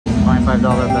$25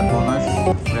 bet bonus.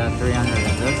 We have 300 in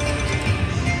this.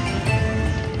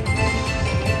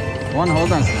 One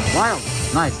hold and spin. Wild!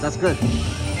 Nice, that's good.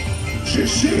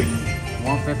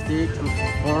 150 to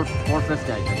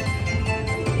 450, I think.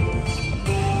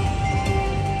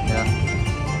 Yeah.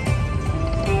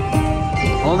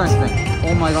 Hold and spin.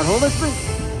 Oh my god, hold and spin!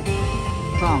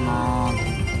 Come on.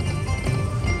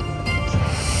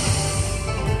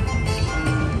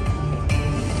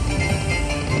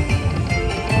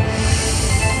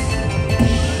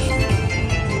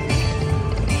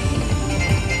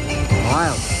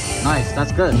 Wild. Nice,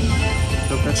 that's good.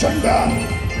 250.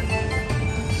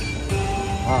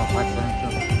 Wow,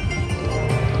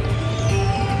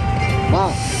 572.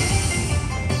 Wow.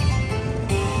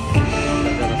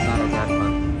 That's not a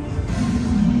jackpot.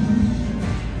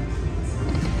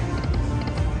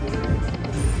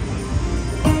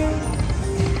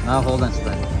 Now hold and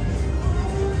spin.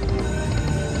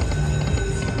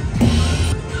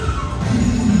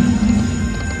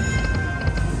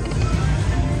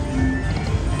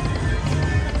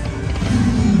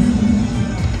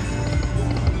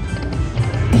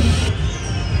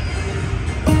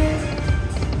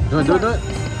 Do it.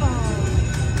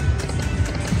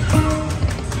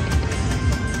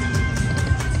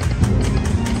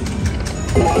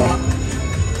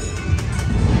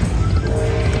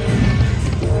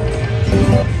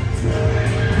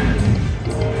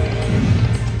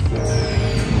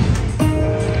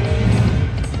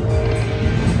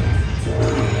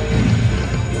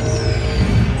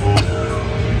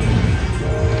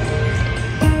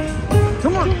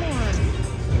 Come on.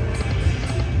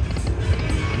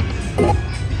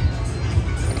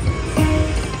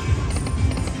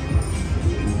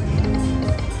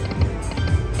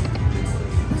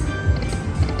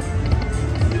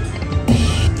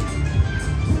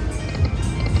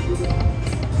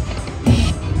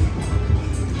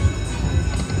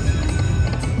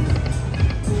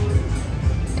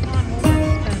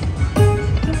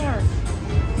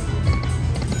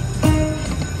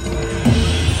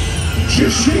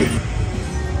 Shit.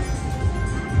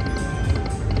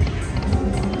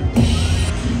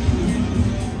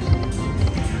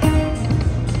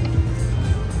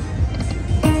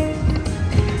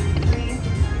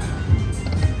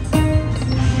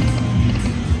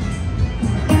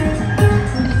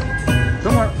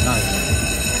 Come on.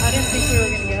 Nice. I didn't think we were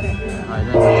gonna get it. I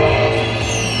didn't.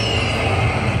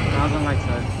 1,000 like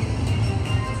that.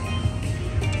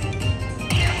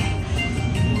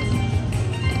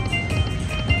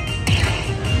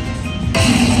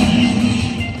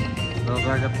 Those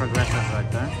are the progressives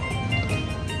right there.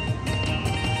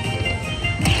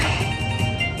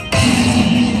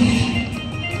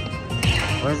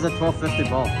 Where's the 1250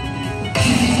 ball?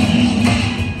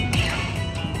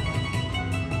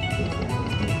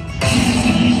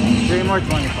 Three more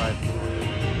 25.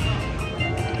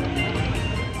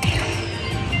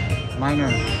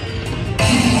 Minor.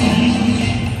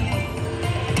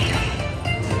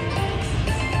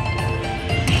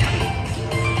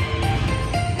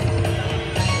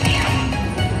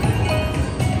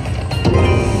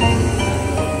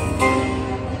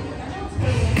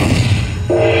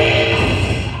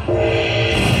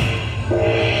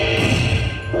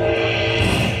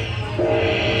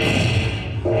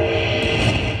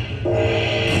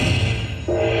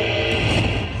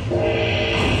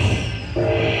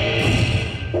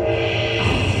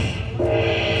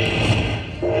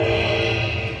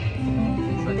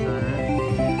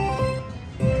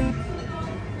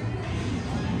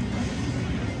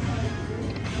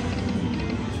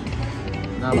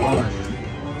 Now bonus.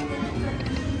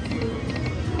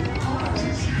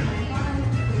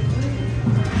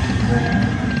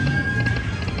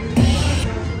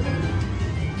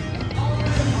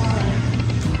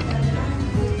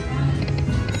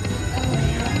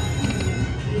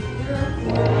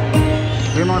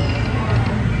 Three more.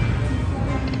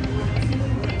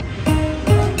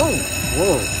 Oh!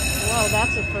 Whoa! Wow,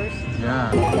 that's a first.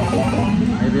 Yeah.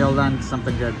 Maybe I'll land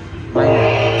something good. Minor.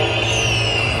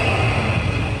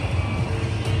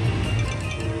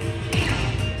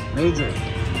 Major.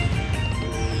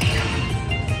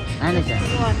 Anything.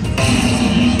 What?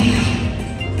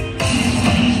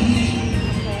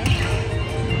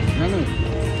 Many.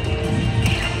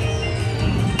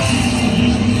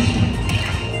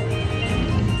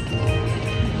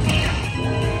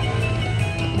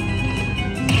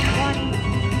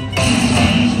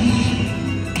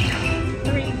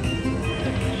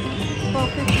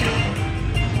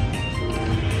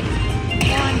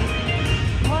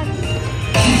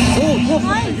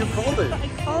 Nice. You called it. I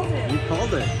called it. You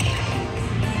called it.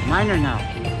 Minor now.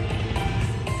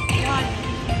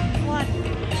 One.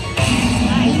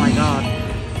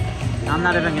 I'm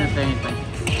not even gonna say anything.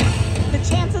 The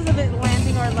chances of it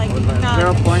landing are like not.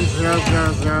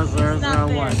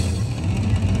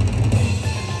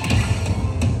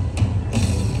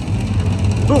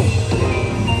 0.000001. Boom!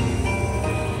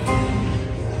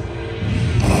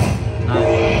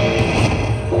 Nice.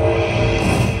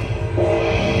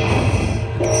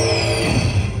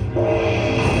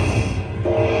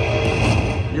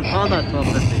 You called at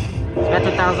 1250. Bet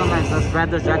 1,000 lines. Let's grab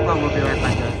this jackpot. We'll be right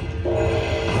back, guys.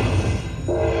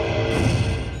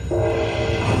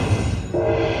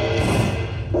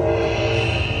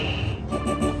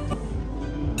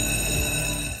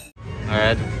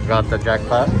 Alright, got the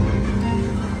jackpot.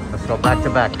 Let's go back to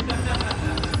back.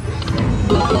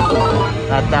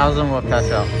 That 1,000 will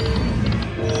cash out.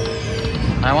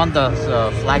 I want the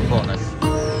flag bonus.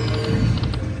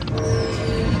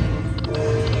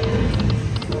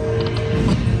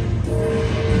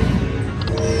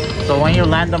 So when you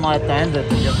land them at the end,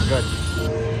 it's just good.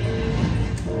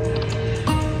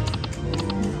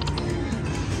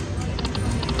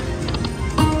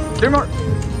 Three more.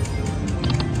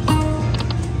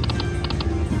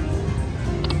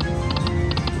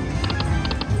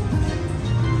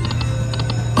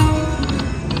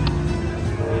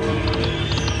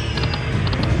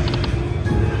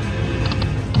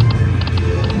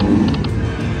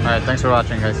 Alright, thanks for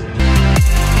watching, guys.